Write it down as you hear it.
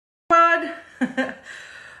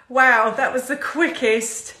Wow, that was the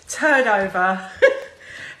quickest turnover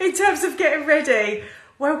in terms of getting ready.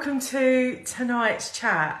 Welcome to tonight's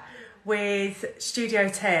chat with Studio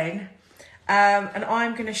 10, and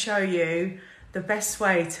I'm going to show you the best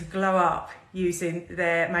way to glow up using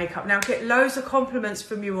their makeup. Now, I get loads of compliments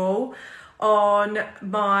from you all on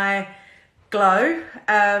my glow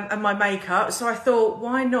and my makeup, so I thought,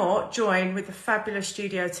 why not join with the fabulous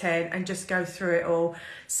Studio 10 and just go through it all.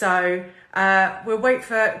 So we'll wait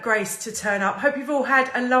for Grace to turn up. Hope you've all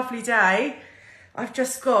had a lovely day. I've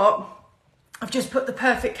just put the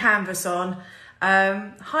perfect canvas on.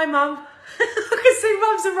 Hi Mum. I can see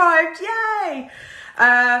Mum's arrived. Yay.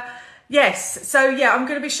 Yes, so yeah, I'm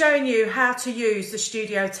going to be showing you how to use the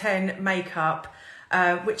Studio 10 makeup,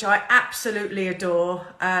 which I absolutely adore.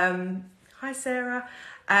 Hi Sarah,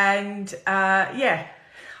 and yeah,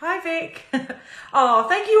 hi Vic. Oh,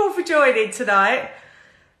 thank you all for joining tonight.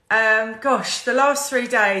 Gosh, the last 3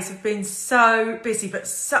 days have been so busy,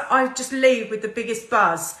 but I just leave with the biggest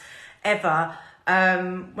buzz ever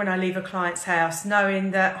when I leave a client's house,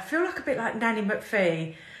 knowing that I feel like a bit like Nanny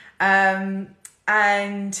McPhee.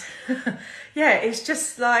 And yeah, it's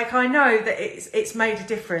just like, I know that it's made a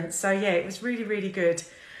difference. So yeah, it was really, really good.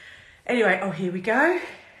 Anyway, oh, here we go.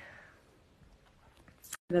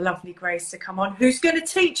 The lovely Grace to come on, who's going to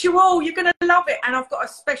teach you all. You're going to love it, and I've got a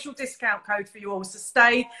special discount code for you all, so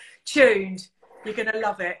stay tuned. You're going to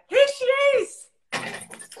love it. Here she is.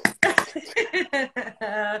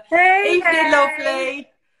 Hey, Evening, lovely.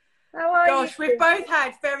 How are you? Gosh, we've both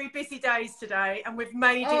had very busy days today, and we've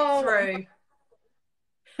made it through.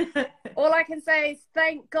 All I can say is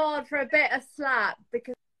thank God for a bit of slap,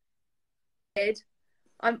 because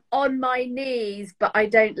I'm on my knees, but I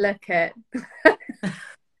don't look it.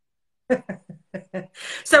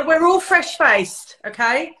 So we're all fresh-faced,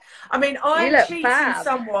 okay? I mean, I'm cheating fab.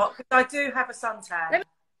 somewhat because I do have a suntan.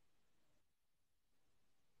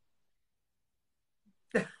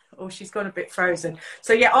 Oh, she's gone a bit frozen.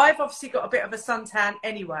 So yeah, I've obviously got a bit of a suntan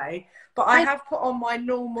anyway, but I have put on my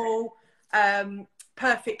normal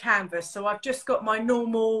perfect canvas. So I've just got my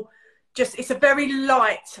normal, it's a very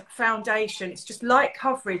light foundation. It's just light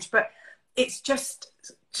coverage, but it's just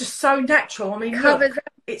so natural. I mean, look,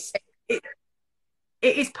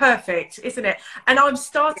 it is perfect, isn't it? And I'm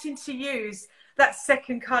starting to use that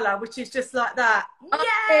second colour, which is just like that.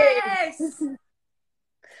 Yes!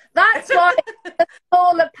 That's why it's a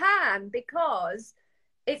smaller pan, because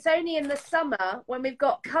it's only in the summer when we've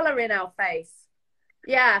got colour in our face.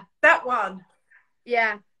 Yeah. That one.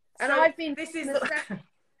 Yeah. And so I've been... This is...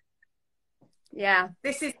 Yeah.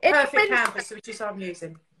 This is perfect canvas, which is what I'm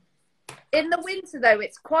using. In the winter, though,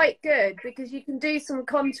 it's quite good because you can do some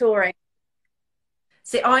contouring.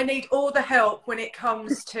 See, I need all the help when it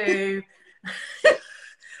comes to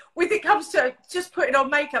just putting on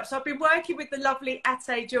makeup. So I've been working with the lovely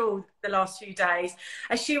Ate Jewel the last few days,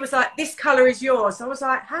 and she was like, "This colour is yours." I was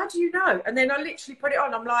like, "How do you know?" And then I literally put it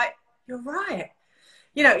on. I'm like, "You're right."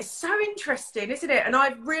 You know, it's so interesting, isn't it? And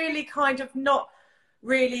I've really kind of not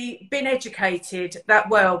really been educated that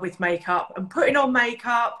well with makeup and putting on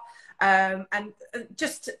makeup. And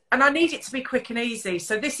I need it to be quick and easy.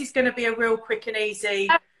 So this is going to be a real quick and easy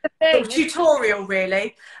tutorial,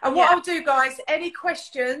 really. And what I'll do, guys, any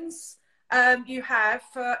questions you have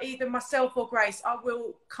for either myself or Grace, I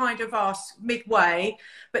will kind of ask midway.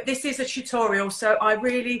 But this is a tutorial, so I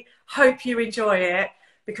really hope you enjoy it,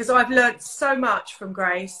 because I've learnt so much from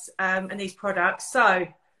Grace and these products. So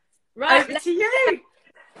over to you.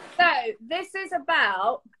 So this is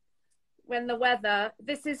about...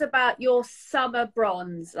 this is about your summer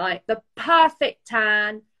bronze, like the perfect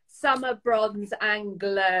tan, summer bronze and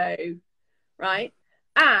glow, right?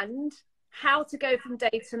 And how to go from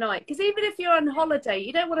day to night. Because even if you're on holiday,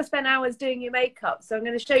 you don't want to spend hours doing your makeup. So I'm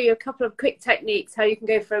going to show you a couple of quick techniques, how you can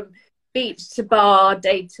go from beach to bar,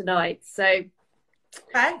 day to night. So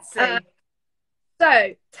fancy.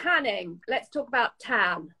 So tanning, let's talk about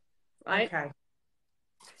tan, right? Okay.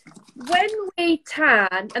 When we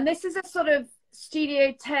tan, and this is a sort of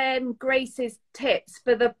Studio 10 Grace's tips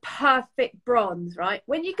for the perfect bronze, right?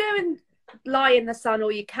 When you go and lie in the sun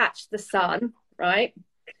or you catch the sun, right?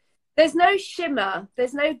 There's no shimmer,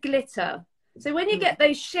 there's no glitter. So when you get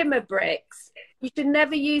those shimmer bricks, you should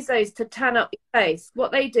never use those to tan up your face.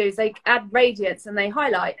 What they do is they add radiance and they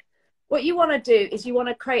highlight. What you want to do is you want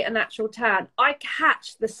to create a natural tan. I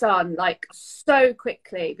catch the sun like so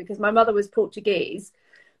quickly because my mother was Portuguese.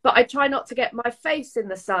 But I try not to get my face in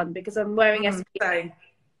the sun because I'm wearing SPF,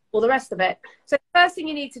 all the rest of it. So the first thing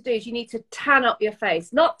you need to do is you need to tan up your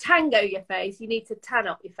face, not tango your face. You need to tan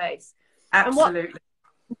up your face. Absolutely. And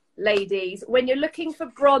what, ladies, when you're looking for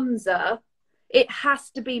bronzer, It has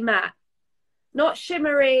to be matte. Not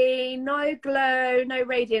shimmery, no glow, no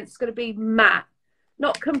radiance. It's got to be matte.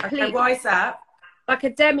 Not complete. Okay, why is that? Like a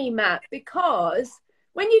demi-matte. Because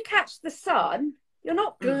when you catch the sun, you're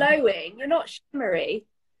not glowing, you're not shimmery.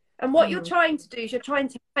 And what you're trying to do is you're trying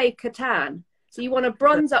to fake a tan. So you want to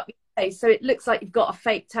bronze up your face so it looks like you've got a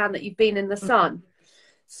fake tan that you've been in the sun.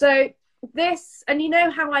 So this, and you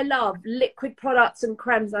know how I love liquid products and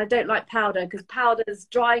creams, and I don't like powder because powder's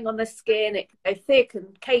drying on the skin. It can go thick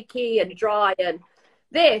and cakey and dry. And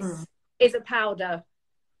this is a powder,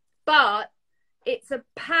 but it's a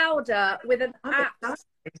powder with an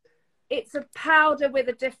it's a powder with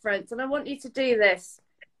a difference. And I want you to do this,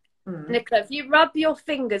 Nicola. If you rub your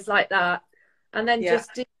fingers like that and then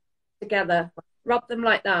just do it together, rub them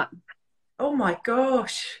like that. Oh my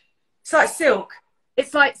gosh, it's like silk.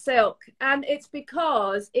 It's like silk, and it's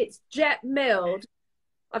because it's jet milled.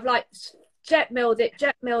 I've like jet milled it,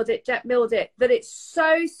 that it's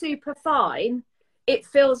so super fine. It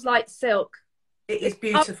feels like silk. It is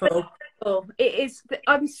beautiful. It is.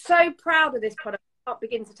 I'm so proud of this product. I can't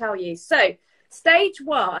begin to tell you. So, stage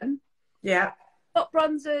one. Yeah. Got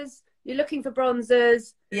bronzers. You're looking for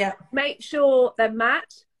bronzers. Yeah. Make sure they're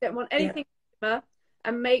matte. Don't want anything shimmer,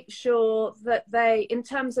 and make sure that they, in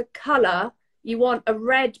terms of color, you want a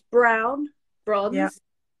red brown bronze,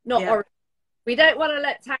 not orange. We don't want to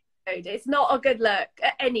let tan code. It's not a good look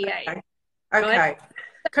at any age. Okay. Right?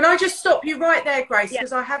 Can I just stop you right there, Grace?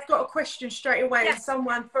 Because I have got a question straight away. And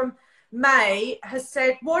someone from May has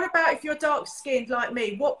said, what about if you're dark skinned like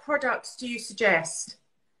me? What products do you suggest?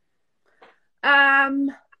 I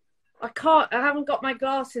haven't got my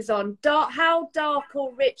glasses on. How dark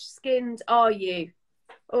or rich skinned are you?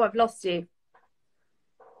 Oh, I've lost you.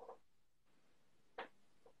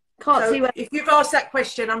 Can't see where... If you've asked that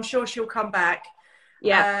question, I'm sure she'll come back.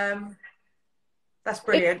 Yeah. That's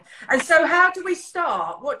brilliant. And so how do we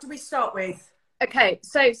start? What do we start with? Okay,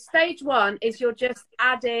 so stage one is you're just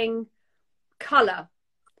adding colour.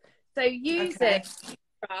 So using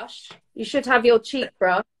brush, you should have your cheek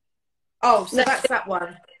brush. Oh, so that's that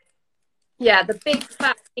one. Yeah, the big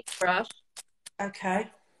fat cheek brush.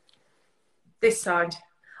 Okay. This side.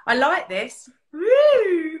 I like this.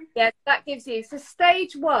 Woo! Yeah, that gives you. So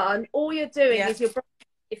stage one, all you're doing is you're brushing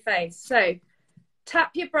your face. So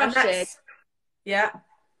tap your brush in. Yeah.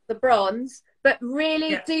 The bronze, but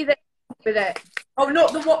really do this with it. Oh,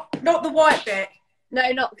 not the white bit.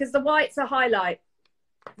 No, not because the white's a highlight.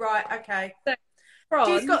 Right. Okay. So, bronze.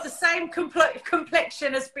 She's got the same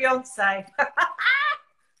complexion as Beyonce.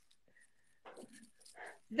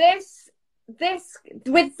 This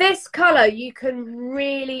with this color, you can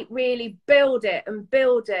really, really build it.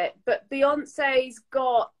 But Beyonce's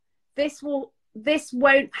got this. This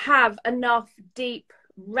won't have enough deep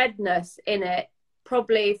redness in it,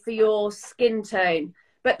 probably for your skin tone.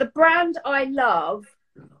 But the brand I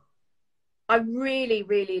really,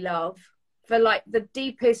 really love for like the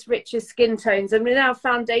deepest, richest skin tones. And in our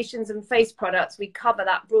foundations and face products, we cover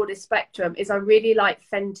that broadest spectrum. I really like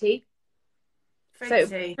Fenty.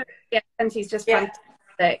 Fenty. So, yeah, Fenty's just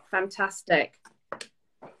fantastic.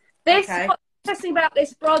 What's interesting about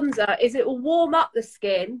this bronzer is it will warm up the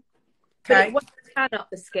skin, but it won't tan up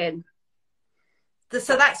the skin.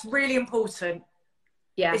 So that's really important.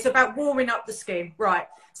 Yeah. It's about warming up the skin. Right.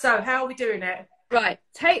 So how are we doing it? Right.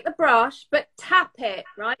 Take the brush, but tap it,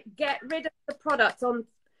 right? Get rid of the product on,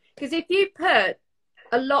 because if you put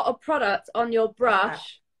a lot of product on your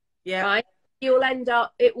brush, right, you'll end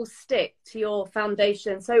up, it will stick to your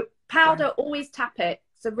foundation. So powder, always tap it.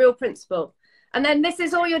 It's a real principle. And then this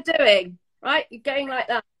is all you're doing, right? You're going like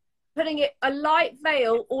that, putting it a light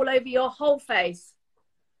veil all over your whole face.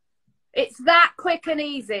 It's that quick and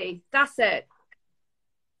easy. That's it.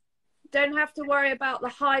 Don't have to worry about the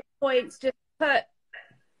high points. Just put.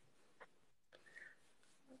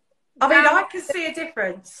 I mean, I can see a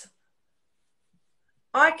difference.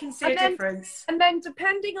 I can see a difference. And then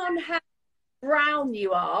depending on how brown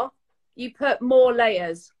you are, you put more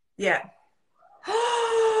layers. Yeah.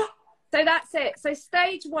 So that's it. So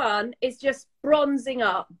stage one is just bronzing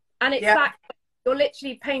up. And it's that you're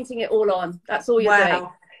literally painting it all on. That's all you're doing.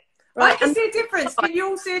 Right? I can see a difference. Can you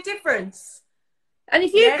all see a difference? And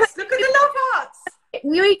if you look at the love hearts.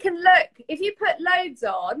 We can look. If you put loads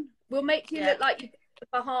on, we'll make you look like you're the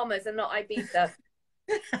Bahamas and not Ibiza.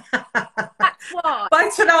 That's why. By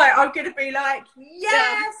tonight, I'm going to be like,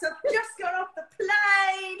 yes, I've just got off the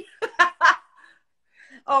plane.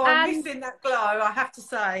 I'm missing that glow, I have to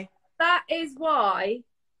say. That is why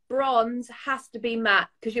bronze has to be matte,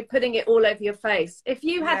 because you're putting it all over your face. If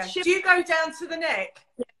you had do you go down to the neck?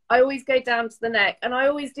 I always go down to the neck, and I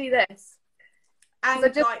always do this. and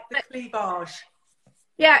like the cleavage.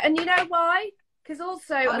 Yeah, and you know why? Because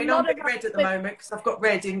also I'm a bit red at the moment because I've got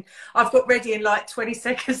red in like 20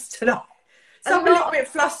 seconds tonight. So I'm a little bit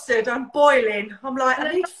flustered. I'm boiling. I'm like,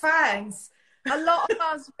 I need fans. A lot of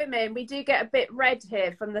us women, we do get a bit red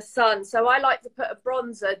here from the sun. So I like to put a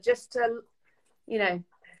bronzer just to, you know.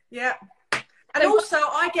 Yeah. And also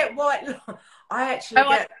I get white. I actually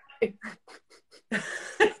get.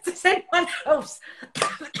 Does anyone else?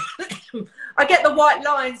 I get the white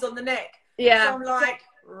lines on the neck. Yeah. So I'm like,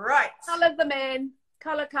 right. Colour them in.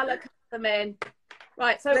 Colour them in.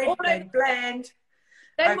 Right. So blend.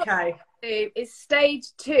 Then okay. What you do is stage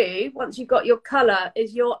 2, once you've got your colour,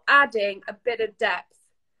 is you're adding a bit of depth.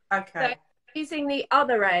 Okay. So using the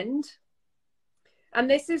other end, and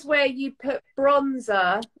this is where you put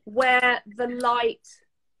bronzer where the light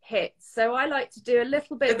hits. So I like to do a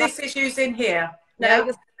little bit. So this is using here. No,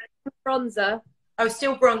 yeah. Bronzer. Oh,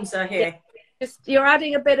 still bronzer here. Yeah. Just you're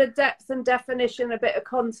adding a bit of depth and definition, a bit of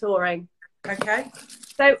contouring. Okay.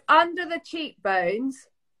 So under the cheekbones,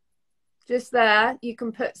 just there, you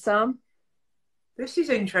can put some. This is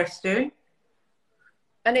interesting.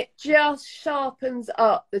 And it just sharpens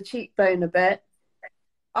up the cheekbone a bit.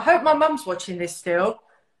 I hope my mum's watching this still.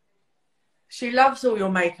 She loves all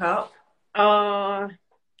your makeup.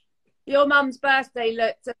 Your mum's birthday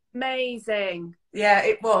looked amazing. Yeah,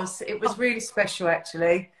 it was. It was really special,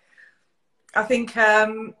 actually. I think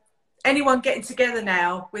anyone getting together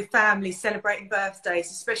now with families celebrating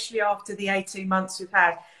birthdays, especially after the 18 months we've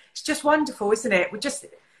had, it's just wonderful, isn't it? We're just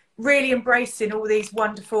really embracing all these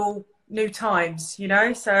wonderful new times, you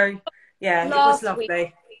know? So, yeah, it was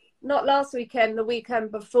lovely. Not last weekend, the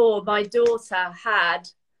weekend before, my daughter had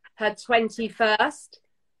her 21st,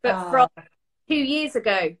 but from 2 years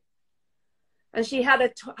ago. And she had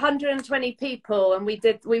 120 people, and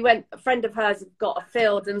we went, a friend of hers got a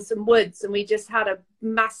field and some woods, and we just had a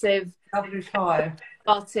massive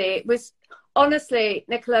party. It was, honestly,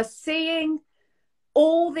 Nicola, seeing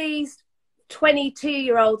all these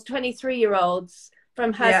 22-year-olds, 23-year-olds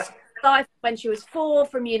from her life when she was 4,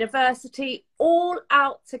 from university, all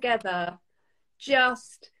out together,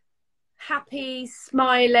 just happy,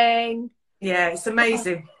 smiling. Yeah, it's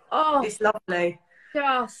amazing. It's lovely.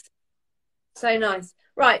 Just so nice.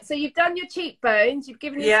 Right, so you've done your cheekbones, you've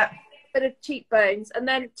given yourself a bit of cheekbones, and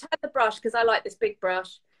then turn the brush, because I like this big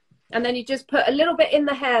brush, and then you just put a little bit in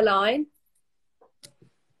the hairline.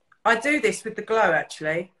 I do this with the Glow,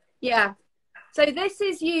 actually. Yeah. So this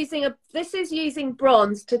is using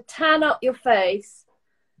bronze to tan up your face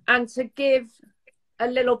and to give a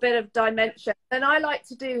little bit of dimension. And I like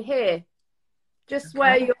to do here, just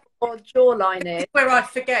where your jawline is. Where I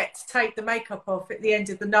forget to take the makeup off at the end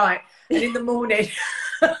of the night, and in the morning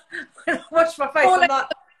when I wash my face, I'm like,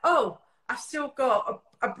 oh, I've still got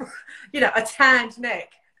a tanned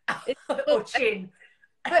neck or chin.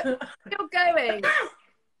 But you're going,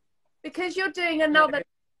 because you're doing another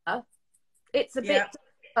layer, it's a bit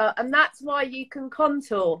darker, and that's why you can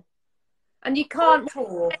contour. And you can't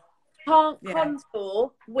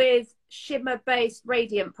contour with shimmer based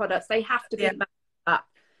radiant products. They have to be matte.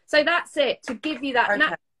 So that's it, to give you that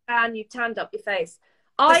natural tan. You've tanned up your face.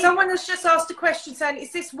 Someone has just asked a question saying,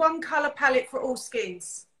 is this one colour palette for all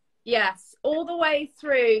skins? Yes, all the way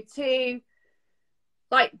through to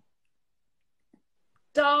like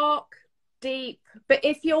dark, deep. But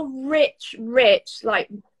if you're rich, like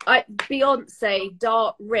Beyonce,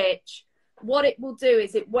 dark, rich, what it will do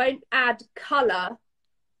is it won't add colour,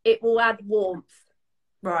 it will add warmth.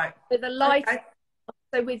 Right. So the light... Okay.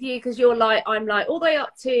 So with you, because you're light, I'm light, all the way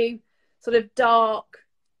up to sort of dark,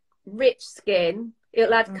 rich skin,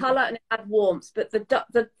 it'll add colour and add warmth. But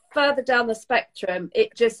the further down the spectrum,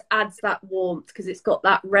 it just adds that warmth because it's got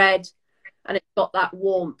that red and it's got that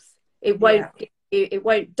warmth. It won't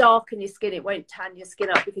darken your skin, it won't tan your skin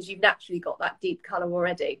up because you've naturally got that deep colour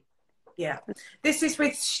already. Yeah. This is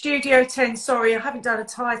with Studio 10. Sorry, I haven't done a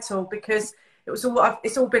title because it's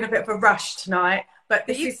all been a bit of a rush tonight. But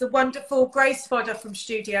this is the wonderful Grace fodder from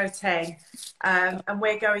Studio 10. And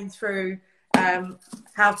we're going through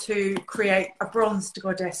how to create a bronzed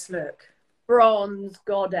goddess look. Bronze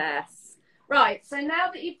goddess. Right, so now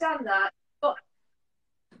that you've done that, you've got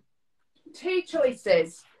 2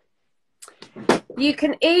 choices. You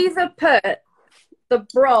can either put the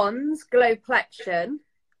bronze Glow-plexion,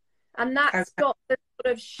 and that's got the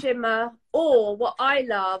sort of shimmer, or what I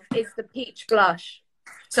love is the peach blush.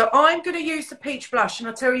 So I'm going to use the peach blush, and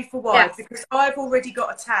I'll tell you for why. Because I've already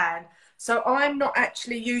got a tan. So I'm not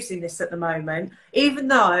actually using this at the moment, even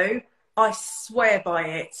though I swear by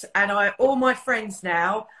it. And all my friends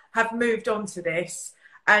now have moved on to this.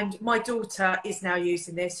 And my daughter is now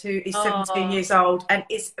using this, who is 17 Oh, years old and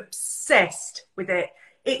is obsessed with it.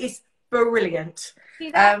 It is brilliant.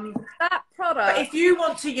 see that But product. if you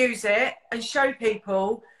want to use it and show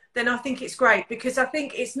people, then I think it's great, because I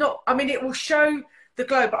think it's not, I mean, it will show the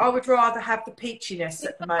glow, but I would rather have the peachiness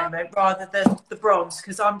at the moment rather than the bronze,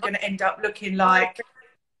 because I'm going to end up looking like,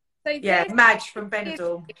 So yeah, this Madge from is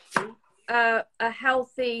Benidorm. a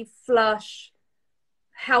healthy flush,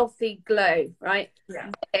 healthy glow, right? Yeah.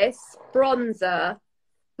 This bronzer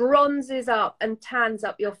bronzes up and tans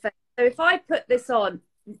up your face. So if I put this on,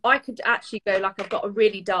 I could actually go like I've got a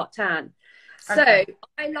really dark tan. So Okay.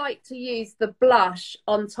 I like to use the blush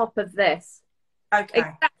on top of this. Okay.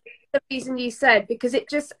 Exactly the reason you said, because it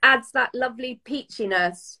just adds that lovely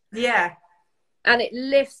peachiness. Yeah. And it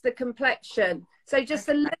lifts the complexion. So just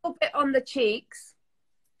a little bit on the cheeks.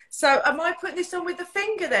 So am I putting this on with the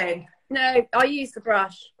finger then? No, I use the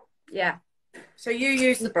brush. Yeah. So you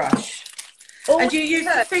use the brush. Also, and you use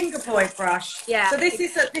the finger point brush. Yeah. So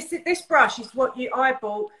this brush is what I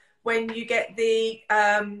bought when you get the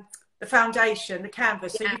foundation, the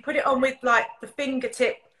canvas. So Yeah. you put it on with like the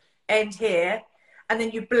fingertip end here, and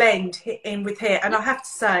then you blend in with here. And I have to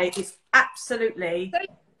say, it's absolutely. So,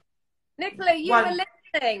 Nicola, you were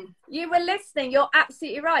listening. You were listening. You're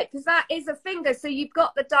absolutely right, because that is a finger. So you've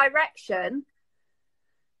got the direction.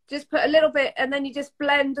 Just put a little bit, and then you just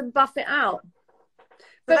blend and buff it out.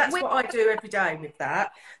 But that's what I do every day with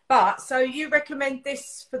that. But so you recommend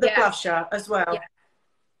this for the blusher as well? Yeah.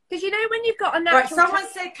 Because you know when you've got a natural. Right. Someone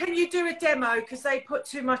said, "Can you do a demo?" Because they put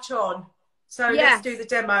too much on. So let's do the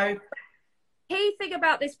demo. Key thing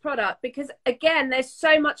about this product, because again, there's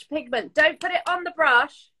so much pigment. Don't put it on the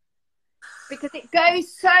brush, because it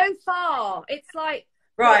goes so far. It's like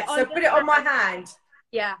right. So put it on my hand.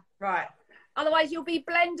 Yeah. Right. Otherwise, you'll be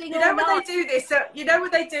blending. You know when they do this? You know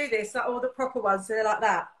when they do this? Like all the proper ones, they're like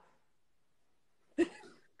that.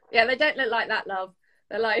 Yeah, they don't look like that, love.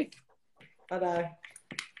 They're like. I know.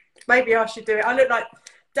 Maybe I should do it. I look like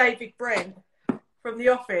David Brent from The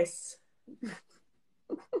Office.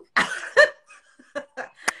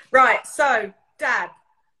 Right. So dab.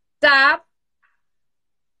 Dab.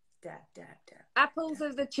 Dab, dab, dab. Apples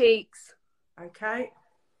of the cheeks. Okay.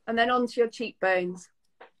 And then onto your cheekbones.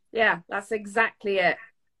 Yeah, that's exactly it.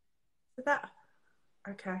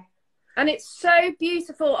 Okay. And it's so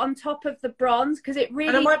beautiful on top of the bronze, because it really.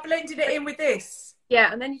 And am I blending it in with this?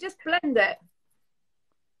 Yeah, and then you just blend it.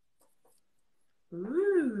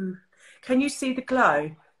 Ooh. Can you see the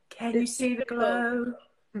glow? Can you see the glow?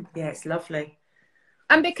 Yeah, it's lovely.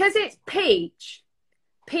 And because it's peach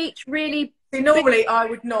really. See, normally I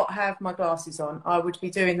would not have my glasses on. I would be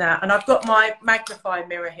doing that. And I've got my magnifying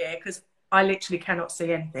mirror here because I literally cannot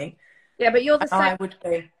see anything. Yeah, but you're the same. I would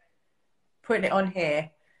be putting it on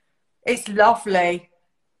here. It's lovely.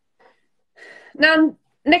 Now,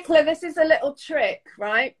 Nicola, this is a little trick,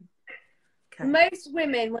 right? Okay. Most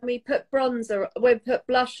women, when we put bronzer, when we put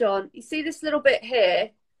blush on, you see this little bit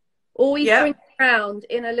here, always bring it around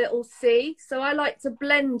in a little C. So I like to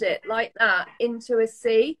blend it like that into a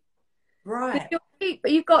C. Right.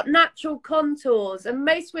 But you've got natural contours, and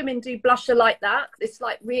most women do blusher like that. It's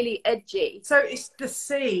like really edgy. So it's the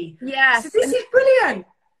C. Yes. So this is brilliant.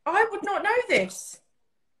 I would not know this.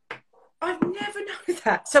 I've never known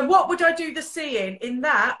that. So what would I do the C in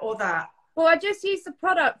that or that? Well, I just use the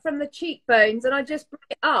product from the cheekbones and I just bring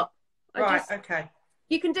it up. Okay.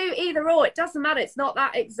 You can do either or. It doesn't matter. It's not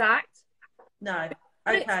that exact. No.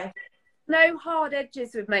 Okay. No hard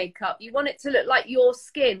edges with makeup. You want it to look like your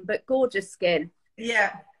skin, but gorgeous skin.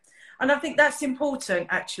 Yeah. And I think that's important,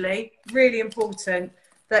 actually. Really important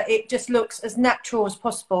that it just looks as natural as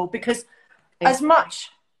possible, because as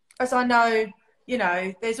much as I know, you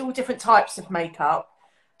know, there's all different types of makeup.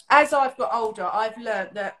 As I've got older, I've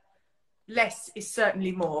learned that less is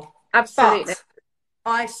certainly more. Absolutely. But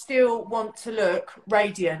I still want to look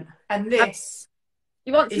radiant, and this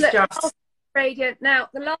you want to look just radiant. Now,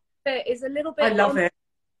 the last bit is a little bit. I love it.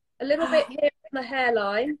 A little bit here on the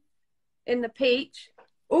hairline, in the peach.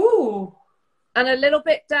 Ooh. And a little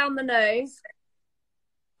bit down the nose.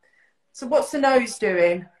 So what's the nose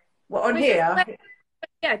doing? What, on here?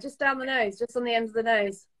 Yeah, just down the nose, just on the end of the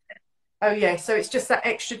nose. Oh, yeah. So it's just that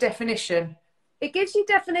extra definition. It gives you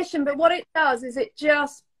definition, but what it does is it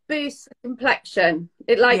just boosts the complexion.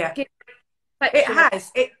 It gives it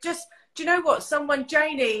has. It just, do you know what?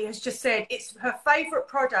 Janie has just said it's her favourite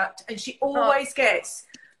product, and she always gets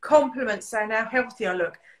compliments saying how healthy I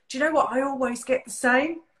look. Do you know what? I always get the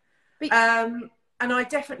same. And I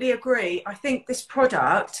definitely agree. I think this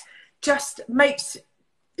product just makes,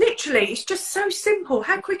 literally, it's just so simple.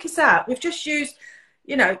 How quick is that? We've just used,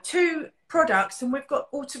 you know, 2 products and we've got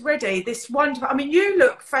already this wonderful, I mean, you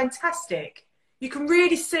look fantastic. You can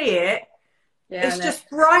really see it. Yeah, it's just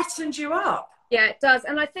brightened you up. Yeah, it does.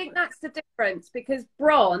 And I think that's the difference, because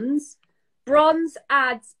bronze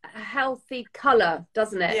adds a healthy colour,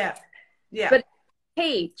 doesn't it? Yeah. Yeah. But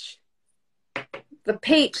peach, the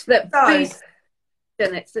peach that boosts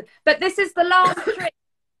in it. But this is the last trick.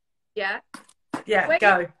 Yeah. Yeah, when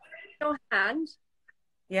go. You your hand.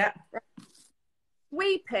 Yeah.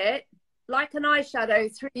 Sweep it like an eyeshadow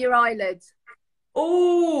through your eyelids.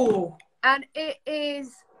 Oh. And it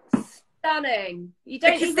is stunning. You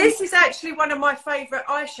don't because this is actually one of my favourite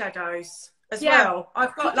eyeshadows as well.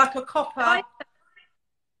 I've got like a copper.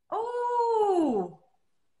 Oh,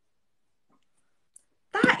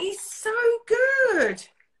 that is so good.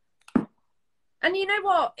 And you know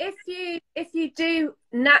what? If you do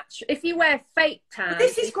if you wear fake tan, but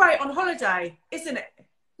this is great on holiday, isn't it?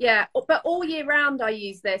 Yeah, but all year round I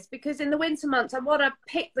use this, because in the winter months I want to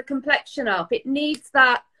pick the complexion up. It needs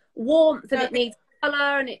that warmth, and it needs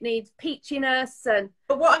colour, and it needs peachiness.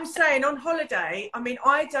 But what I'm saying, on holiday, I mean,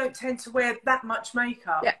 I don't tend to wear that much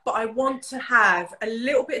makeup, but I want to have a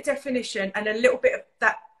little bit of definition and a little bit of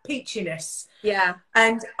that peachiness. Yeah.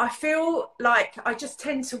 And I feel like I just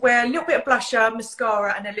tend to wear a little bit of blusher,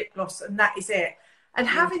 mascara and a lip gloss, and that is it. And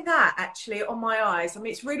having that actually on my eyes, I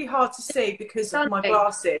mean, it's really hard to see because of my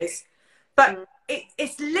glasses, but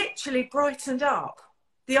it's literally brightened up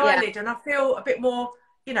the eyelid, and I feel a bit more,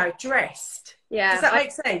 you know, dressed. Yeah. Does that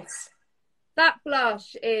make sense? That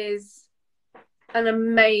blush is an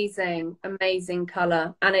amazing, amazing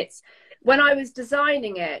colour. And it's, when I was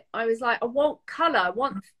designing it, I was like, I want colour. I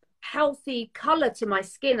want healthy colour to my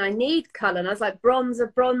skin. I need colour. And I was like,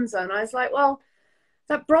 bronzer, bronzer. And I was like, well,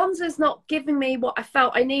 that bronzer's not giving me what I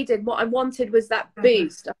felt I needed. What I wanted was that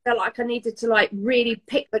boost. I felt like I needed to like really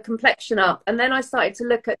pick the complexion up. And then I started to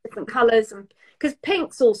look at different colours, and because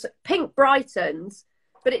pink brightens,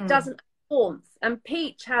 but it doesn't have warmth. And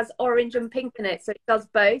peach has orange and pink in it, so it does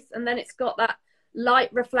both. And then it's got that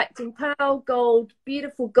light reflecting pearl gold,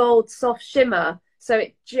 beautiful gold soft shimmer. So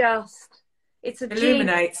it just, it's a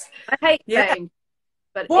illuminates. I hate saying,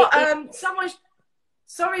 but what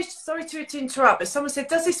sorry to interrupt, but someone said,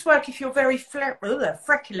 does this work if you're very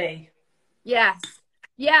freckly?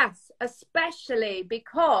 Yes, especially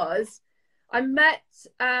because I met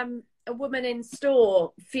a woman in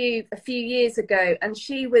store a few years ago, and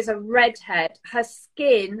she was a redhead. Her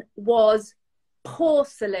skin was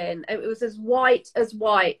porcelain. It was as white as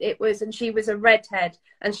white. It was, and she was a redhead,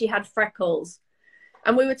 and she had freckles.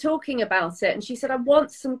 And we were talking about it, and she said, I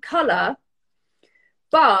want some colour,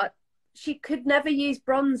 but she could never use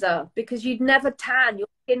bronzer because you'd never tan. Your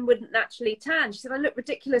skin wouldn't naturally tan. She said, I look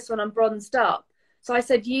ridiculous when I'm bronzed up. So I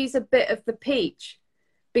said, use a bit of the peach,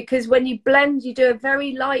 because when you blend, you do a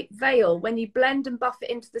very light veil. When you blend and buff it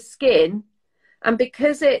into the skin, and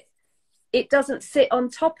because it doesn't sit on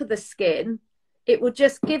top of the skin, it will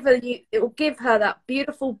just give her that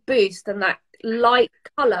beautiful boost and that light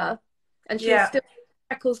colour, and she'll still have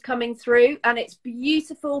freckles coming through, and it's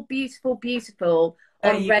beautiful, beautiful, beautiful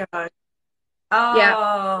on red.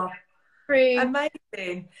 Oh,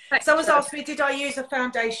 amazing. Someone's asked me, did I use a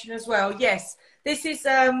foundation as well? Yes, this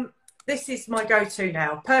is my go-to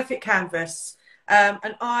now, Perfect Canvas,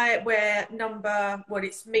 and I wear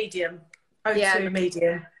it's medium, 02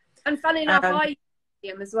 medium. And funny enough, I use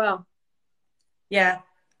medium as well. Yeah,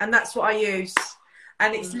 and that's what I use,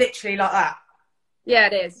 and it's literally like that. Yeah,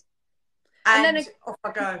 it is. And then off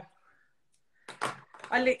I go.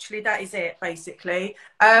 That is it, basically.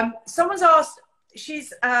 Someone's asked,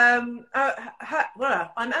 I'm at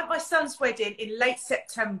my son's wedding in late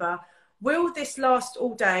September. Will this last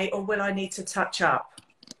all day, or will I need to touch up?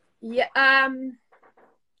 Yeah,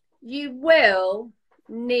 you will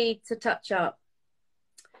need to touch up.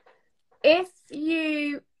 If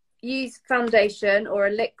you use foundation or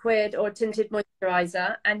a liquid or a tinted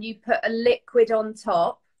moisturizer and you put a liquid on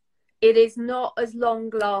top, it is not as long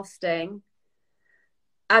lasting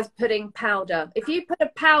as putting powder. If you put a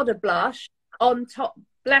powder blush on top,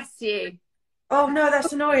 bless you. Oh no,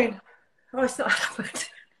 that's annoying. Oh, it's not happened.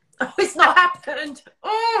 Oh, it's not happened.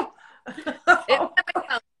 Oh.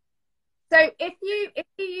 So if you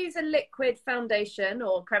use a liquid foundation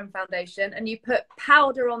or creme foundation and you put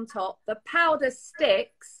powder on top, the powder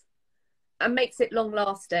sticks and makes it long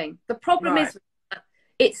lasting. The problem is that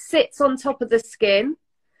it sits on top of the skin.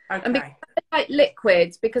 Okay. And because I like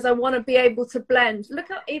liquids, because I want to be able to blend. Look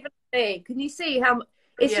at even me. Can you see how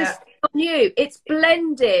it's just on you? It's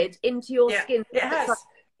blended into your skin. It has.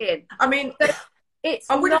 Skin. I mean, so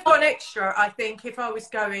I would have gone extra, I think, if I was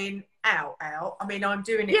going out. I mean, I'm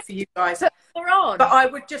doing it Yeah, for you guys, put more on. but I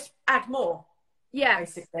would just add more. Yeah,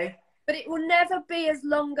 basically. but it will never be as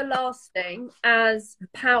longer lasting as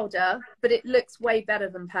powder, but it looks way better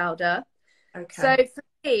than powder. Okay. So for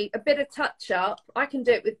me, a bit of touch up, I can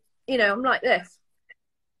do it with, you know, I'm like this.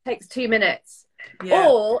 Takes 2 minutes. Yeah.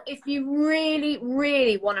 Or if you really,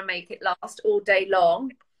 really want to make it last all day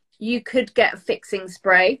long, you could get a fixing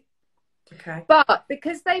spray. Okay. But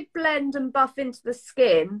because they blend and buff into the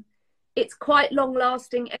skin, it's quite long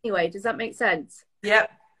lasting anyway. Does that make sense?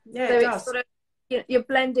 Yep. Yeah, so it it's does. sort of, you're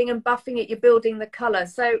blending and buffing it, you're building the colour.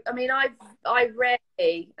 So I mean, I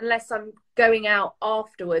rarely, unless I'm going out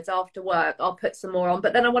afterwards after work, I'll put some more on,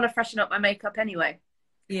 but then I want to freshen up my makeup anyway.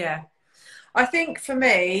 Yeah. I think for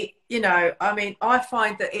me, you know, I mean, I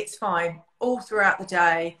find that it's fine all throughout the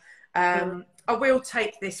day. I will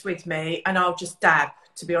take this with me and I'll just dab,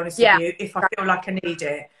 to be honest with you, if I feel like I need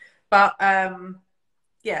it. But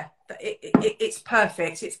yeah, it's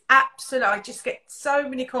perfect. It's absolute. I just get so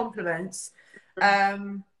many compliments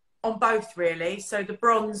on both, really. So the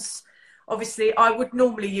bronze, obviously, I would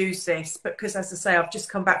normally use this, but because, as I say, I've just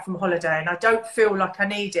come back from holiday and I don't feel like I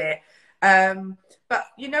need it. But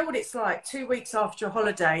you know what it's like, 2 weeks after a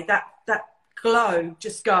holiday, that glow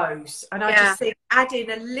just goes. And I just think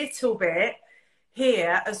adding a little bit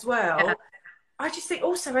here as well. I just think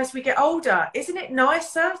also as we get older, isn't it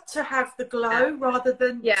nicer to have the glow rather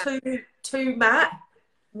than too matte?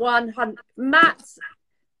 100 mattes.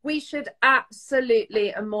 We should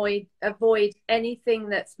absolutely avoid anything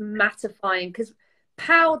that's mattifying, because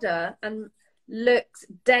powder and looks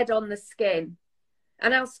dead on the skin.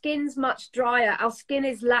 And our skin's much drier. Our skin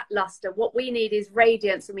is lackluster. What we need is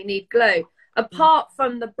radiance and we need glow. Apart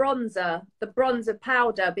from the bronzer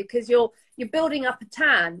powder, because you're building up a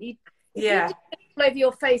tan. If you did it all over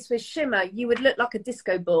your face with shimmer, you would look like a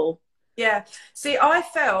disco ball. Yeah. See, I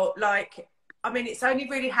felt like, I mean, it's only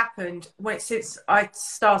really happened since I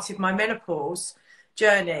started my menopause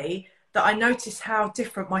journey that I noticed how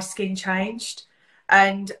different my skin changed.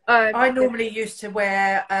 And I normally used to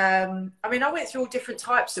wear, I mean, I went through all different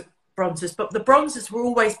types of bronzers, but the bronzers were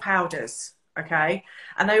always powders, okay?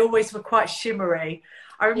 And they always were quite shimmery.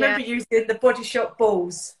 I remember using the Body Shop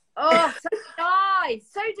balls. Oh, so did I.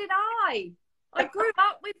 So did I. I grew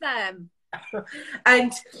up with them.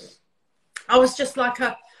 And I was just like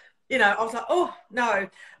I was like, oh, no.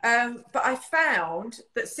 But I found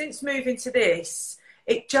that since moving to this,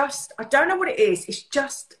 I don't know what it is. It's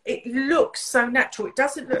just, it looks so natural. It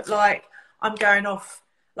doesn't look like I'm going off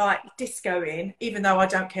like discoing, even though I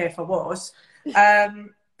don't care if I was.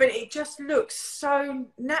 But it just looks so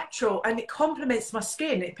natural and it complements my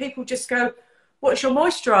skin. People just go, what's your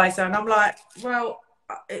moisturizer? And I'm like, well,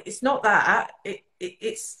 it's not that.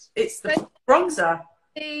 It's the bronzer.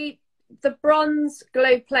 The bronze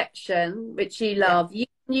Glow-plexion, which you love, you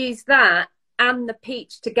can use that and the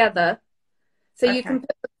peach together. So you can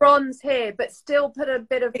put the bronze here, but still put a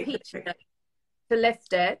bit of peach in it to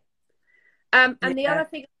lift it. And the other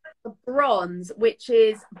thing, the bronze, which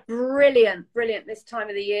is brilliant this time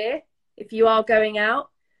of the year, if you are going out,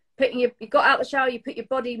 you got out the shower, you put your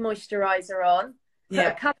body moisturizer on, put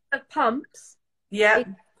a couple of pumps,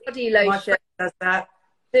 body lotion. My friend does that.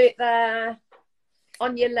 Do it there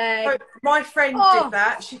on your leg. So my friend did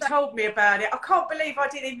that. She told me about it. I can't believe I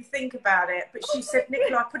didn't even think about it. But she said,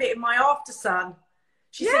 Nicola, I put it in my after sun.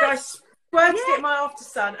 She said, I squirted it in my after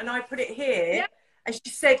sun and I put it here. Yeah. And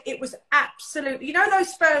she said it was absolutely, you know,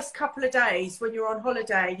 those first couple of days when you're on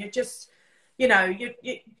holiday and you're just, you know,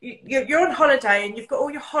 you're on holiday and you've got all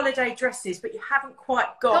your holiday dresses, but you haven't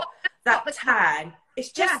quite got that tan.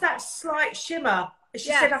 It's just that slight shimmer. And she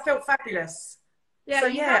said, I felt fabulous. Yeah.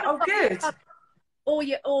 So good. Or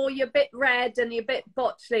you're a bit red and you're a bit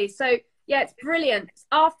botchly. So yeah, it's brilliant. It's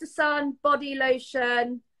after sun, body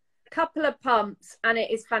lotion, couple of pumps, and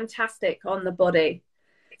it is fantastic on the body.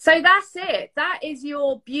 So that's it. That is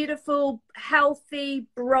your beautiful, healthy,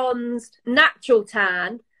 bronzed, natural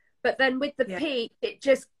tan. But then with the peach, it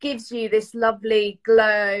just gives you this lovely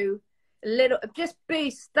glow, just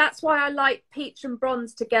boost. That's why I like peach and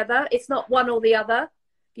bronze together. It's not one or the other.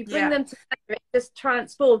 You bring them together, it just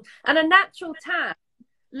transforms. And a natural tan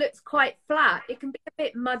looks quite flat. It can be a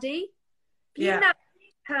bit muddy. If you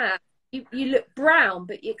naturally tan, you look brown,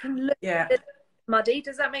 but you can look a bit muddy.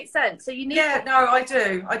 Does that make sense? So you need no, I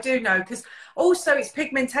do know, because also it's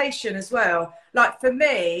pigmentation as well. Like for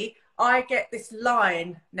me, I get this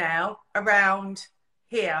line now around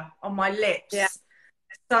here on my lips.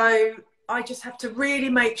 So I just have to really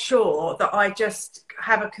make sure that I just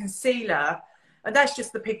have a concealer, and that's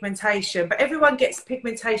just the pigmentation. But everyone gets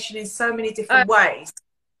pigmentation in so many different ways,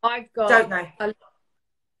 I've got, don't they?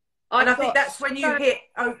 And I think that's when you hit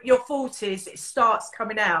your 40s, it starts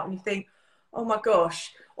coming out and you think, oh my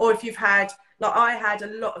gosh. Or if you've had, like I had a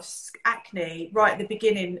lot of acne right at the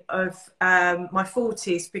beginning of my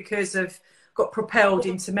 40s because of got propelled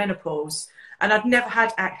into menopause. And I'd never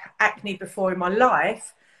had acne before in my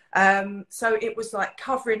life. So it was like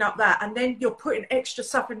covering up that. And then you're putting extra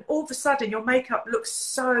stuff and all of a sudden your makeup looks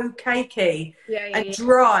so cakey and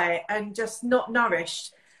dry and just not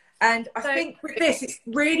nourished. And I think with this, it's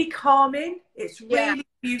really calming. It's really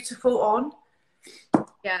beautiful on.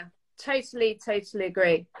 Yeah, totally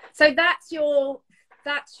agree. So that's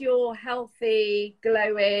your healthy,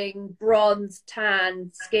 glowing, bronze,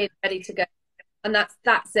 tan skin ready to go. And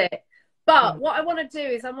that's it. But what I want to do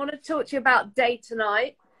is I want to talk to you about day to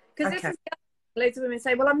night. Because this is loads of women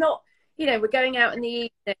say, well, I'm not, you know, we're going out in the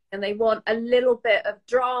evening and they want a little bit of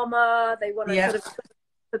drama. They want to sort of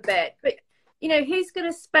a bit. But you know, who's going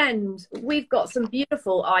to spend? We've got some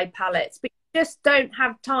beautiful eye palettes, but you just don't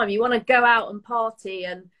have time. You want to go out and party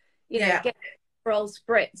and, you know, get your old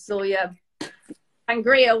spritz or your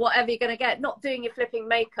sangria, whatever you're going to get, not doing your flipping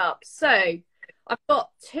makeup. So I've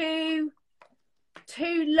got two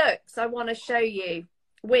looks I want to show you,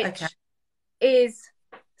 which is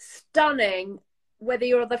stunning, whether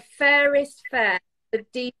you're the fairest fair, the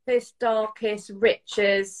deepest, darkest,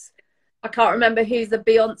 richest. I can't remember who's the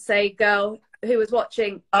Beyonce girl who was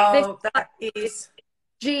watching. Oh, that is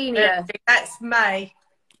genius. That's May.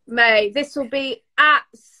 This will be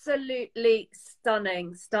absolutely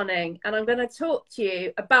stunning. And I'm going to talk to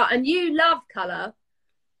you about, and you love colour,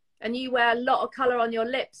 and you wear a lot of colour on your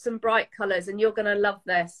lips and bright colours, and you're going to love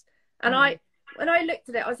this. And when I looked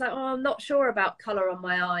at it, I was like, oh, I'm not sure about colour on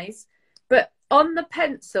my eyes. But on the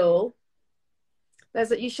pencil,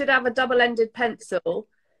 you should have a double-ended pencil.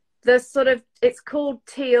 It's called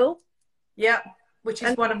teal. Yeah, which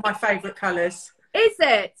is one of my favourite colours. Is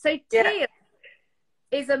it? So teal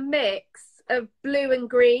is a mix of blue and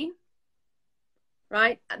green,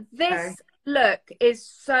 right? This look is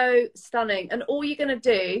so stunning. And all you're going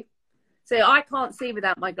to do, so I can't see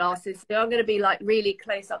without my glasses, so I'm going to be like really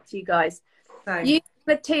close up to you guys. Using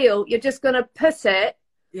the teal, you're just going to put it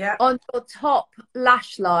on your top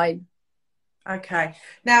lash line. Okay.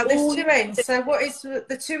 Now there's two ends. So what is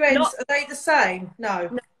the two ends? Are they the same? No,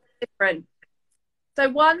 different. So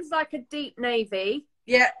one's like a deep navy.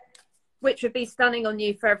 Yeah. Which would be stunning on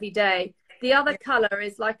you for every day. The other colour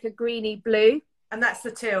is like a greeny blue. And that's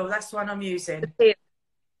the teal. That's the one I'm using.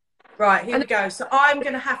 Right, here we go. So I'm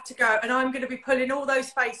going to have to go and I'm going to be pulling all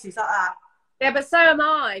those faces like that. Yeah, but so am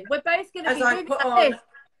I. We're both going to be I put on.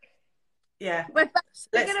 Yeah. Let's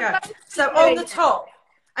go. So on the top.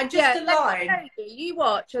 And just a line. You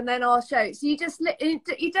watch and then I'll show you. So you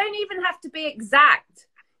don't even have to be exact.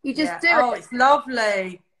 You just do it. Oh, it's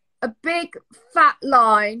lovely. A big fat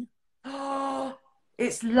line. Oh,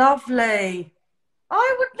 it's lovely.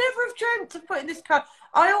 I would never have dreamt of putting this colour.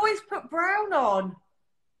 I always put brown on.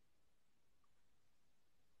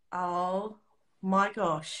 Oh my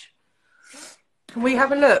gosh. Can we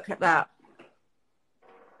have a look at that?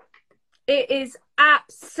 It is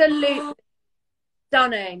absolutely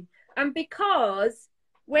stunning. And because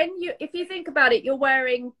if you think about it, you're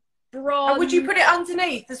wearing bronze. And would you put it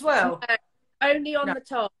underneath as well? No, only on the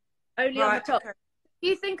top. Only on the top. Okay. If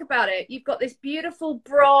you think about it, you've got this beautiful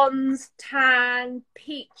bronze, tan,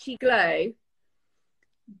 peachy glow.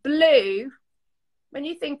 Blue, when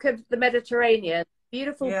you think of the Mediterranean,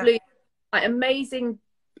 beautiful blue, like amazing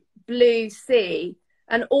blue sea,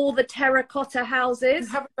 and all the terracotta houses.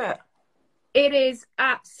 Have a bit. It is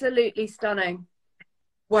absolutely stunning.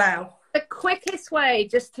 Wow. The quickest way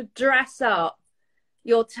just to dress up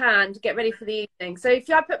your tan to get ready for the evening. So if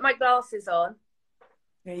I put my glasses on.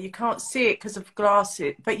 Yeah, you can't see it because of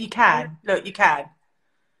glasses, but you can. Look, you can.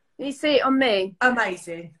 Can you see it on me?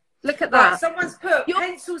 Amazing. Look at that. Right, someone's put,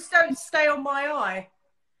 pencils don't stay on my eye.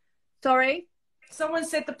 Sorry? Someone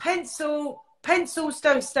said the pencils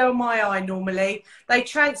don't stay on my eye normally. They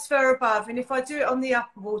transfer above, and if I do it on the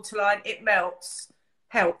upper waterline, it melts.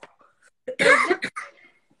 Help.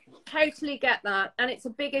 Totally get that. And it's a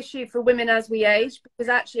big issue for women as we age, because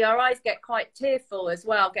actually our eyes get quite tearful as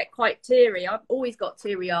well, get quite teary. I've always got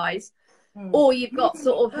teary eyes. Or you've got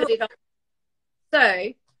sort of hooded up.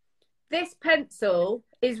 So this pencil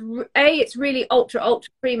is, it's really ultra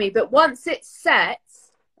creamy, but once it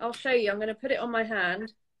sets, I'll show you. I'm going to put it on my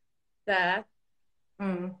hand there.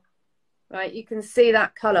 Right, you can see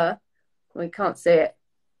that colour. We can't see it.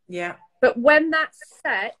 Yeah. But when that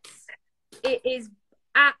sets, it is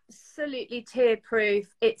absolutely tear proof.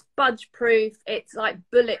 It's budge proof. It's like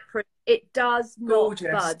bulletproof. It does not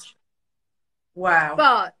budge. Wow.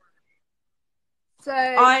 But So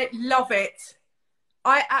I love it.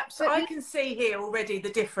 I can see here already the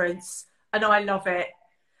difference, and I love it.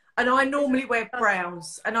 And I normally wear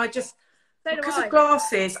browns, and I just, because of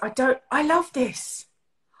glasses, I love this.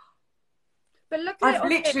 but look at I've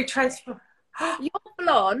literally transformed. You're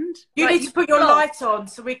blonde. You need to put your light on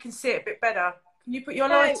so we can see it a bit better. Can you put your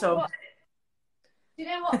light on? Do you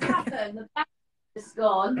know what's happened? The battery is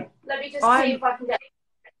gone. Let me just see if I can get it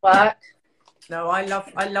to work. No, I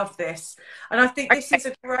love this. And I think this is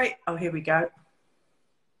a great, oh, here we go.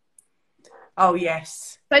 Oh,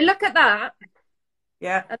 yes. So look at that.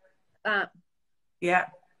 Yeah. That. Yeah.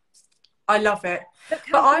 I love it. But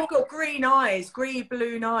I've got green eyes, green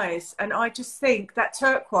balloon eyes, and I just think that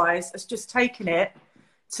turquoise has just taken it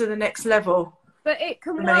to the next level. But it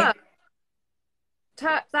can work.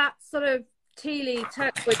 That sort of tealy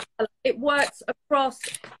turquoise colour, it works across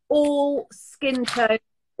all skin tones,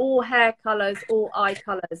 all hair colours, all eye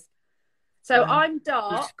colours. So I'm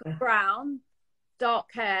dark brown,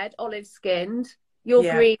 dark haired, olive skinned. You're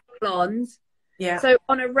green blonde. Yeah. So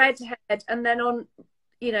on a redhead, and then on,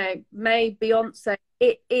 you know, May Beyonce,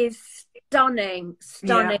 it is stunning,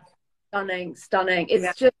 stunning, stunning, stunning.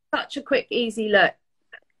 It's just such a quick, easy look.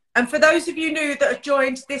 And for those of you new that have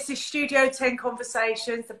joined, this is Studio 10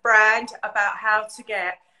 Conversations, the brand about how to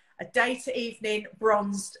get a day to evening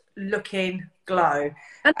bronzed looking glow.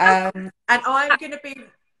 And I'm going to be,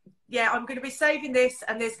 I'm going to be saving this,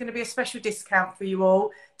 and there's going to be a special discount for you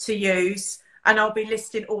all to use. And I'll be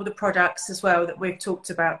listing all the products as well that we've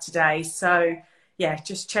talked about today. So yeah,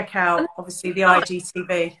 just check out obviously the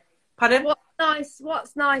IGTV. Pardon?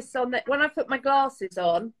 What's nice on that, when I put my glasses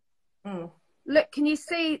on, look, can you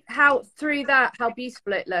see how through that, how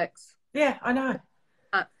beautiful it looks? Yeah, I know.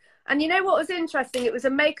 And you know what was interesting? It was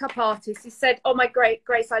a makeup artist who said, oh my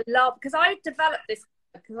Grace, I love, because I developed this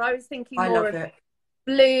because I was thinking more of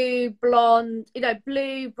blue, blonde, you know,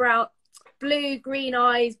 blue, brown, blue, green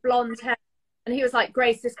eyes, blonde hair. And he was like,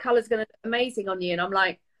 Grace, this colour's going to look amazing on you. And I'm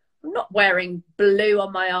like, I'm not wearing blue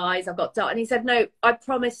on my eyes. I've got dark. And he said, no, I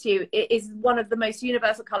promise you, it is one of the most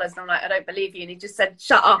universal colours. And I'm like, I don't believe you. And he just said,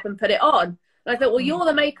 shut up and put it on. And I thought, well, you're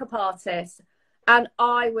the makeup artist. And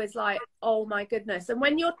I was like, oh my goodness. And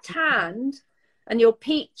when you're tanned and you're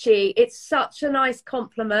peachy, it's such a nice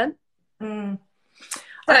compliment. I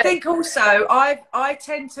think also I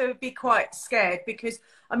tend to be quite scared because,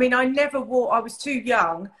 I mean, I was too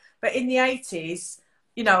young, but in the 80s,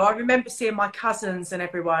 you know, I remember seeing my cousins and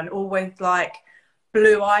everyone all with like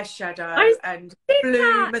blue eyeshadow and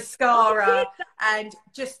blue mascara and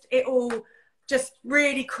just it all just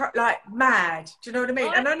really like mad. Do you know what I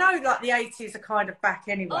mean? And I know like the 80s are kind of back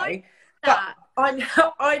anyway, but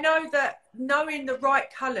I know that knowing the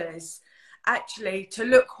right colours actually to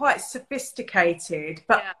look quite sophisticated,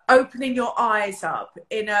 but opening your eyes up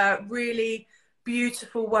in a really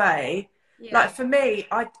beautiful way. Like for me,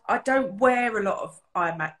 I don't wear a lot of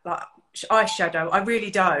eyeshadow. I really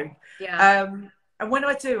don't. And when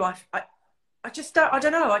I do, I just don't. I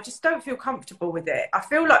don't know. I just don't feel comfortable with it. I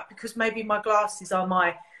feel like because maybe my glasses are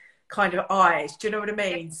my kind of eyes. Do you know what I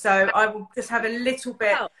mean? So I will just have a little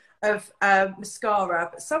bit of mascara.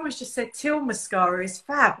 But someone's just said teal mascara is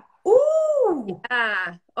fab. Ooh.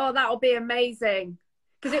 Yeah. Oh, that'll be amazing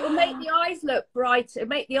because it will make the eyes look brighter. It'll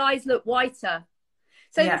make the eyes look whiter.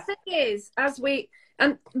 So the thing is,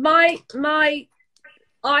 my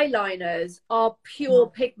eyeliners are pure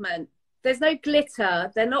pigment. There's no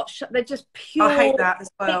glitter. They're not. They're just pure. I hate that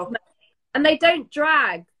as well. Pigment. And they don't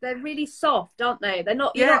drag. They're really soft, aren't they? They're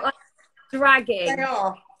not. You're not like dragging. They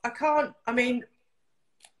are. I can't. I mean,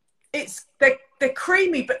 they're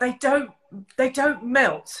creamy, but they don't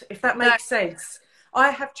melt. If that makes sense. I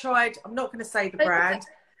have tried. I'm not going to say the brand,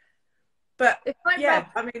 but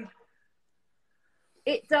I mean.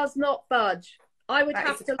 It does not budge. I would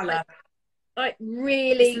have to like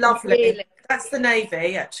really. It's lovely. Really... That's the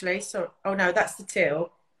navy, actually. So, oh no, that's the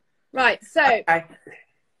teal. Right. So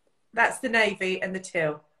that's the navy and the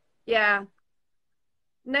teal. Yeah,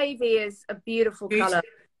 navy is a beautiful colour.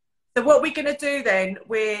 So, what are we going to do then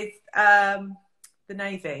with the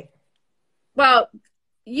navy? Well,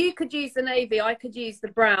 you could use the navy. I could use the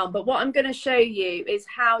brown. But what I'm going to show you is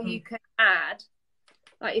how you can add.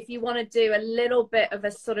 Like if you want to do a little bit of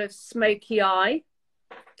a sort of smoky eye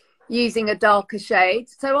using a darker shade.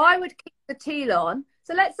 So I would keep the teal on.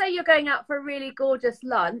 So let's say you're going out for a really gorgeous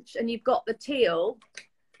lunch and you've got the teal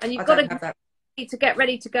and you've got to get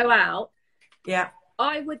ready to go out. Yeah.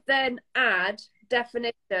 I would then add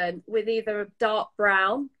definition with either a dark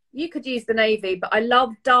brown. You could use the navy, but I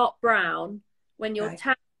love dark brown when you're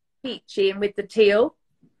tan, peachy and with the teal.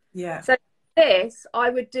 Yeah. So this,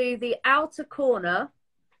 I would do the outer corner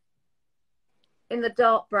in the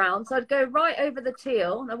dark brown. So I'd go right over the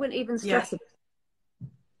teal, and I wouldn't even stress it.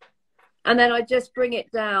 And then I just bring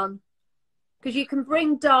it down, because you can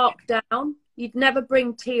bring dark down. You'd never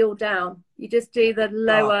bring teal down. You just do the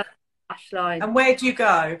lower lash line. And where do you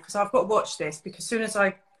go? Because I've got to watch this, because as soon as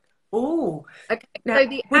I... Oh. Okay. Now, so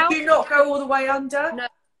would you not go all the way under? No.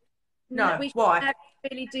 No. We should Why? never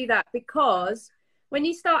really do that, because when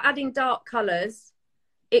you start adding dark colours,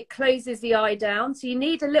 it closes the eye down. So you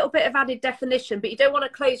need a little bit of added definition, but you don't want to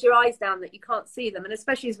close your eyes down that you can't see them. And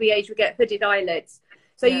especially as we age, we get hooded eyelids.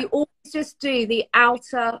 So you always just do the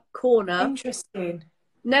outer corner. Interesting.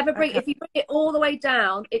 Never bring, if you bring it all the way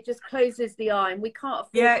down, it just closes the eye, and we can't afford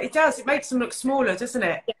Yeah, it does. It makes them look smaller, doesn't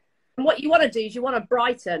it? Yeah. And what you want to do is you want to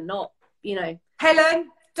brighten, not, you know.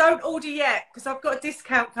 Helen, don't order yet, because I've got a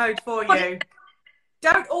discount code for you.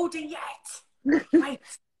 Don't order yet. Wait.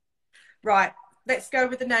 Right, let's go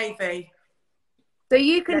with the navy. So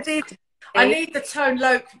you can do... I need the Tone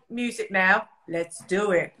Loc music now. Let's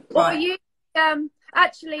do it. Right. Or you...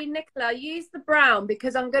 actually, Nicola, use the brown,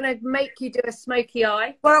 because I'm going to make you do a smoky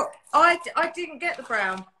eye. Well, I didn't get the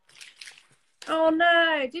brown. Oh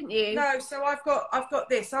no, didn't you? No, so I've got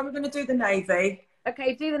this. I'm going to do the navy.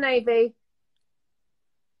 Okay, do the navy.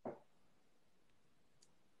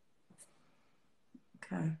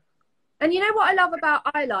 Okay. And you know what I love about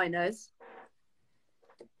eyeliners?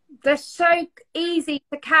 They're so easy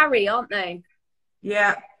to carry, aren't they?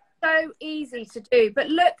 Yeah. So easy to do, but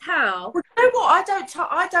look how. Well, you know what?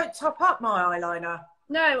 I don't top up my eyeliner.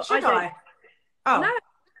 No, Should I? Oh, no.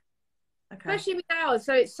 Okay. Especially with ours,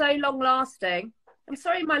 so it's so long lasting. I'm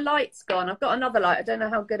sorry, my light's gone. I've got another light. I don't know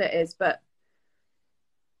how good it is, but.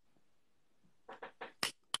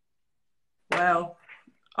 Well,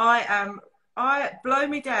 I blow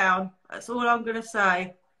me down. That's all I'm going to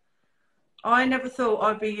say. I never thought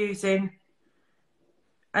I'd be using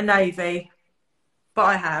a navy, but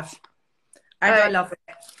I have, and I love it.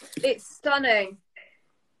 It's stunning.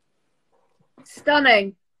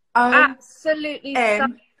 Stunning. Absolutely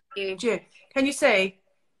stunning. Can you see?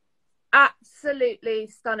 Absolutely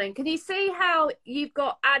stunning. Can you see how you've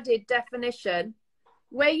got added definition?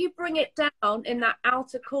 Where you bring it down in that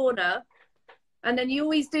outer corner, and then you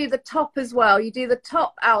always do the top as well. You do the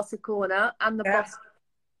top outer corner and the bottom.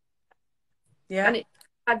 Yeah. And it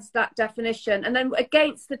adds that definition. And then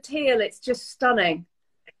against the teal, it's just stunning.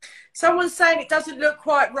 Someone's saying it doesn't look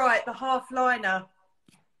quite right, the half liner.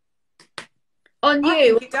 On you?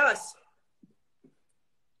 I think it does.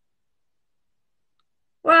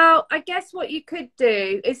 Well, I guess what you could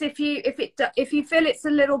do is if you feel it's a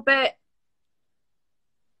little bit,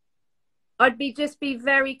 I'd just be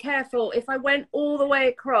very careful. If I went all the way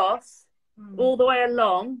across, all the way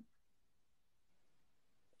along,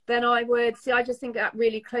 then I would see. I just think that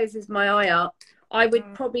really closes my eye up. I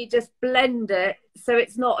would probably just blend it so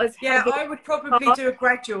it's not as heavy. I would probably do a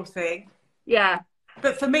gradual thing. Yeah.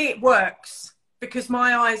 But for me, it works because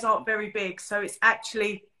my eyes aren't very big, so it's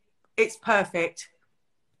perfect.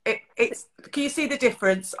 It's. Can you see the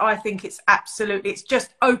difference? I think it's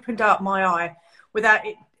just opened up my eye without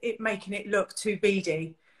it making it look too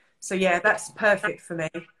beady. So yeah, that's perfect for me.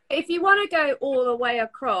 If you want to go all the way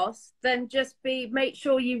across, then just make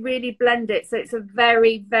sure you really blend it so it's a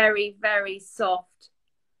very, very, very soft.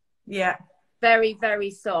 Yeah. Very,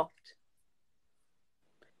 very soft.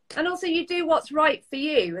 And also you do what's right for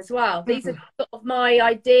you as well. These are sort of my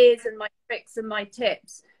ideas and my tricks and my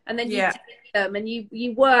tips. And then you take them and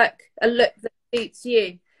you work a look that suits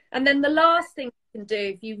you. And then the last thing you can do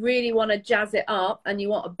if you really want to jazz it up and you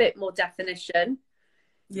want a bit more definition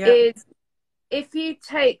is if you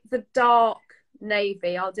take the dark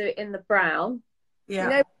navy, I'll do it in the brown. Yeah. You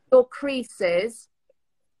know your creases,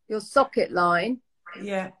 your socket line.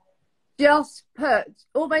 Yeah. Just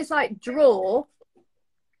almost like draw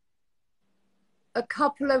a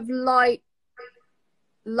couple of light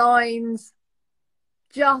lines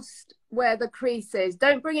just where the crease is.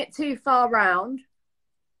 Don't bring it too far round.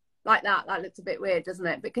 Like that. That looks a bit weird, doesn't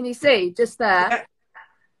it? But can you see? Just there. Yeah.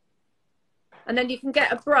 And then you can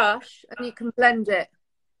get a brush and you can blend it.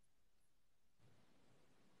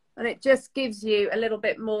 And it just gives you a little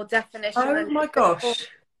bit more definition. Oh my gosh.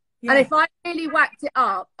 Yeah. And if I really whacked it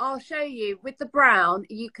up, I'll show you with the brown,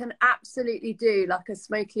 you can absolutely do like a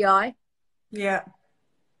smoky eye. Yeah.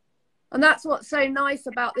 And that's what's so nice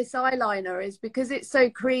about this eyeliner is because it's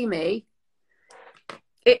so creamy,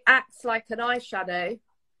 it acts like an eyeshadow.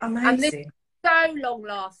 Amazing. And this is so long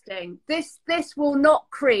lasting. This will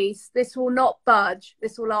not crease. This will not budge.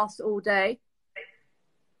 This will last all day.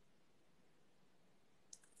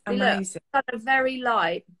 Amazing. Look, kind of very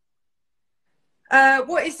light.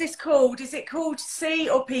 What is this called? Is it called Sea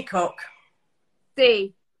or Peacock?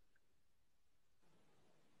 C.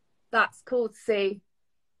 That's called C.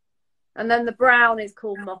 And then the brown is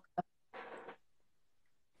called Mocha.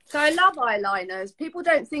 So I love eyeliners. People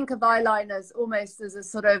don't think of eyeliners almost as a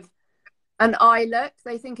sort of an eye look.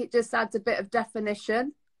 They think it just adds a bit of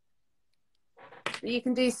definition. You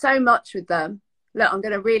can do so much with them. Look, I'm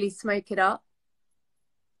going to really smoke it up.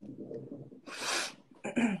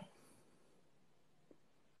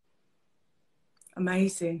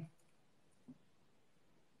 Amazing.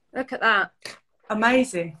 Look at that.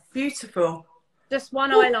 Amazing. Beautiful. Just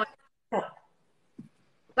one eyeliner.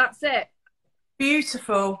 That's it.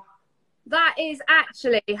 Beautiful. That is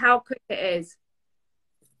actually how quick it is.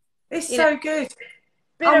 It's so good.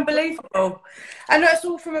 Unbelievable. And that's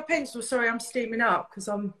all from a pencil. Sorry, I'm steaming up because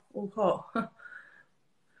I'm all hot.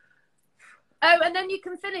 Oh, and then you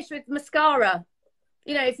can finish with mascara.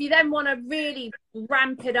 You know, if you then want to really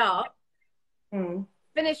ramp it up,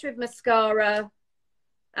 finish with mascara.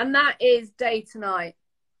 And that is day to night.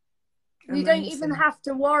 You don't even have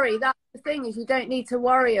to worry. That's the thing, is you don't need to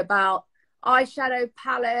worry about eyeshadow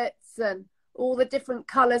palettes and all the different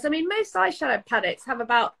colours. I mean, most eyeshadow palettes have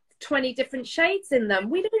about 20 different shades in them.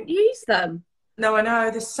 We don't use them. No, I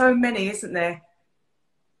know. There's so many, isn't there?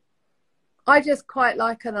 I just quite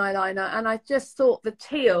like an eyeliner, and I just thought the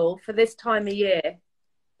teal for this time of year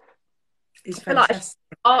is fantastic.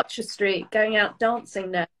 Like Archer Street, going out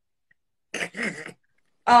dancing now.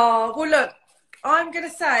 Oh, well, look, I'm going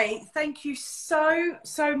to say thank you so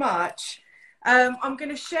much. I'm going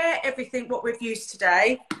to share everything, what we've used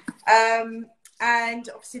today. And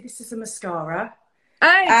obviously this is a mascara.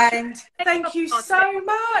 Oh, and thank you so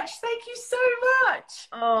much. Thank you so much.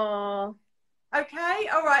 Oh. Okay,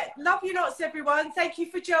 all right. Love you lots, everyone. Thank you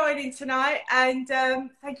for joining tonight. And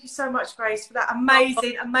thank you so much, Grace, for that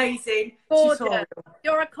amazing, amazing tutorial.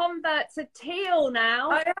 You're a convert to teal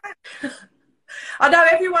now. I know,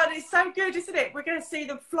 everyone is so good, isn't it? We're going to see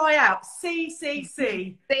them fly out. C, C,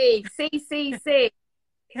 C. C, C, C, C.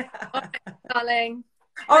 All right, darling.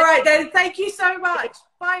 All right, then. Thank you so much.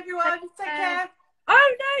 Bye, everyone. Take care.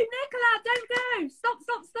 Oh, no, Nicola, don't go.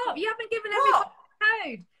 Stop. You haven't given everyone a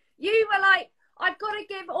code. You were like, I've got to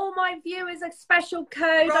give all my viewers a special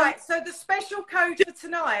code. Right, so the special code for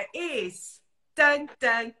tonight is dun,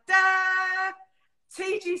 dun, dun,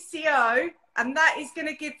 TGCO, and that is going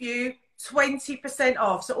to give you 20%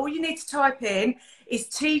 off. So all you need to type in is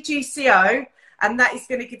TGCO, and that is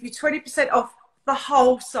going to give you 20% off the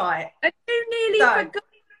whole site. And you nearly forgot.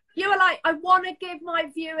 You were like, I want to give my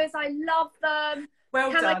viewers, I love them.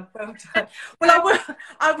 Well done. Well,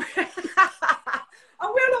 I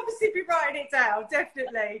will obviously be writing it down,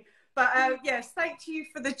 definitely. But yes, thank you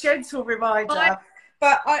for the gentle reminder.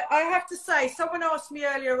 But I have to say, someone asked me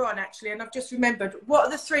earlier on, actually, and I've just remembered, what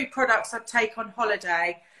are the 3 products I'd take on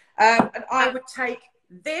holiday? And I would take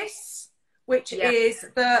this, which is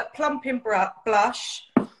the Plumping blush.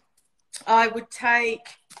 I would take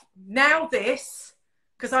now this,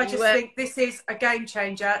 because I just think this is a game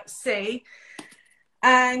changer, C.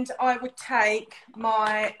 And I would take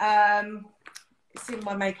my, it's in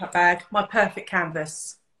my makeup bag, my Perfect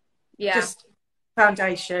Canvas. Yeah. Just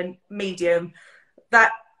foundation, medium.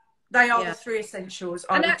 They are the 3 essentials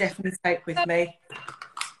I would definitely take with me.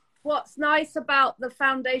 What's nice about the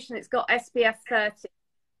foundation, it's got SPF 30.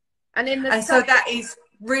 And so that is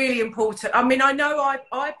really important. I mean, I know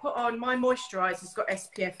I put on, my moisturizer's got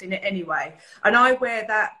SPF in it anyway. And I wear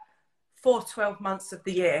that for 12 months of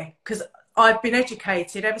the year, because I've been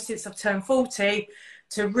educated ever since I've turned 40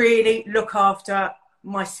 to really look after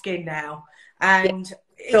my skin now. And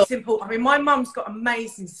it's important. I mean, my mum's got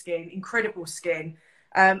amazing skin, incredible skin.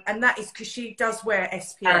 And that is because she does wear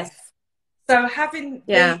SPF. So having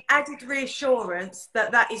the added reassurance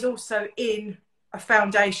that that is also in a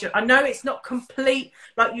foundation. I know it's not complete,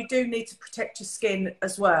 like you do need to protect your skin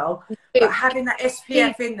as well. But having that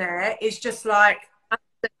SPF in there is just like,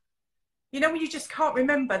 you know, when you just can't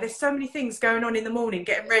remember, there's so many things going on in the morning,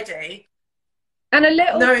 getting ready. And a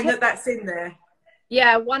little knowing that that's in there.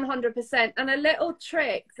 Yeah, 100%. And a little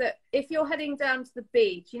trick that if you're heading down to the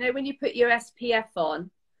beach, you know, when you put your SPF on,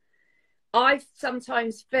 I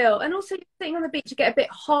sometimes feel, and also you're sitting on the beach, you get a bit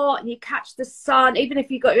hot and you catch the sun, even if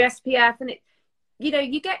you've got your SPF, and it, you know,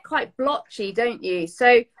 you get quite blotchy, don't you?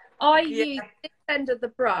 So I use this end of the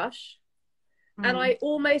brush and I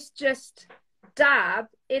almost just dab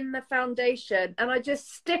in the foundation and I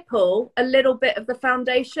just stipple a little bit of the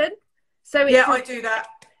foundation. So it's I do that.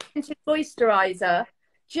 Moisturizer,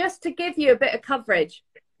 just to give you a bit of coverage.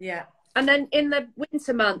 Yeah. And then in the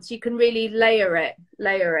winter months, you can really layer it.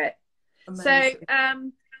 Amazing.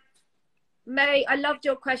 So May, I loved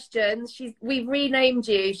your questions. We've renamed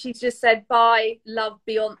you. She's just said bye, love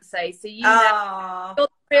Beyonce. So you know you're the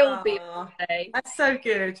real Beyonce. That's so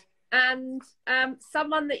good. And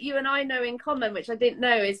someone that you and I know in common, which I didn't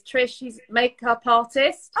know, is Trish. She's a makeup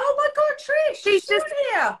artist. Oh my God, Trish! She's just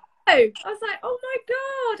here. Oh, I was like, oh my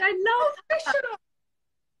God, I love Trisha.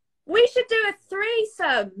 We should do a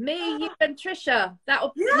threesome, me, you, and Trisha. That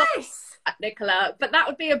would yes, not Nicola, but that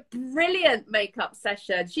would be a brilliant makeup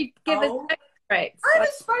session. She'd give us tricks. I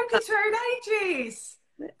haven't spoken to her in ages.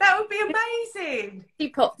 That would be amazing. She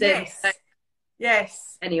popped in. So.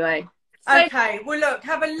 Yes. Anyway. Okay, well look,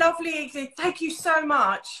 have a lovely evening. Thank you so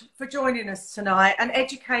much for joining us tonight and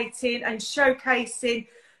educating and showcasing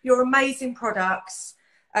your amazing products.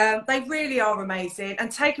 They really are amazing, and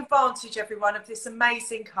take advantage, everyone, of this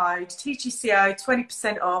amazing code, TGCO,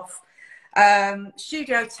 20% off,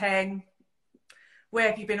 Studio 10. Where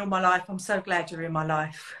have you been all my life? I'm so glad you're in my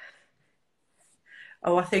life.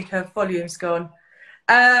 Oh, I think her volume's gone.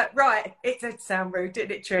 Right, it did sound rude,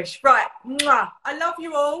 didn't it, Trish? Right, mwah. I love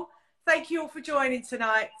you all. Thank you all for joining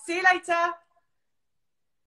tonight. See you later.